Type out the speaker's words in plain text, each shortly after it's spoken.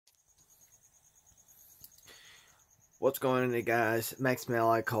What's going on, guys? Max Mail,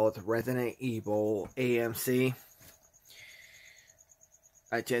 I call it Resident Evil AMC.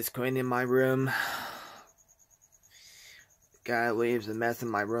 I just cleaned my room. Guy leaves a mess in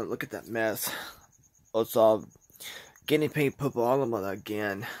my room. Look at that mess. It's all guinea pig poop all over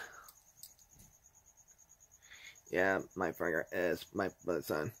again. Yeah, my finger is my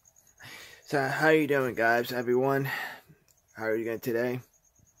son. So, how you doing, guys? Everyone? How are you doing today?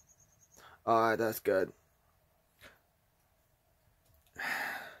 Alright, that's good.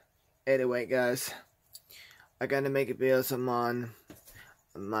 Anyway, guys, I gotta make a video on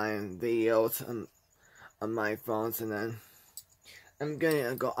my videos on my phones, and then I'm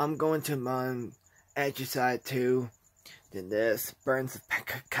going to my exercise too. Then this burns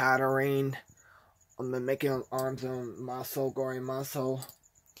Katarine. I'm making arms and muscle, growing muscle.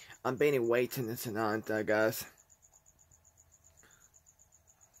 I'm bending weights in this and on that, guys.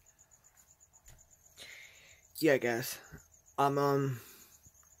 Yeah, guys. I'm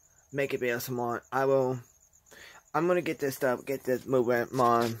make a video some more. I'm gonna get this stuff, get this movement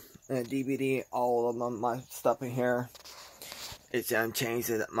on DVD, all of my stuff in here. It's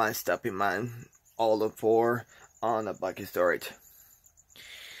changing my stuff in mine, all of 4 on the bucket storage.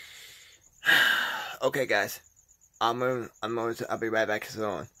 Okay, guys, I'll be right back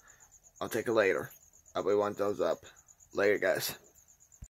soon. I'll take it later. I'll be one thumbs up. Later, guys.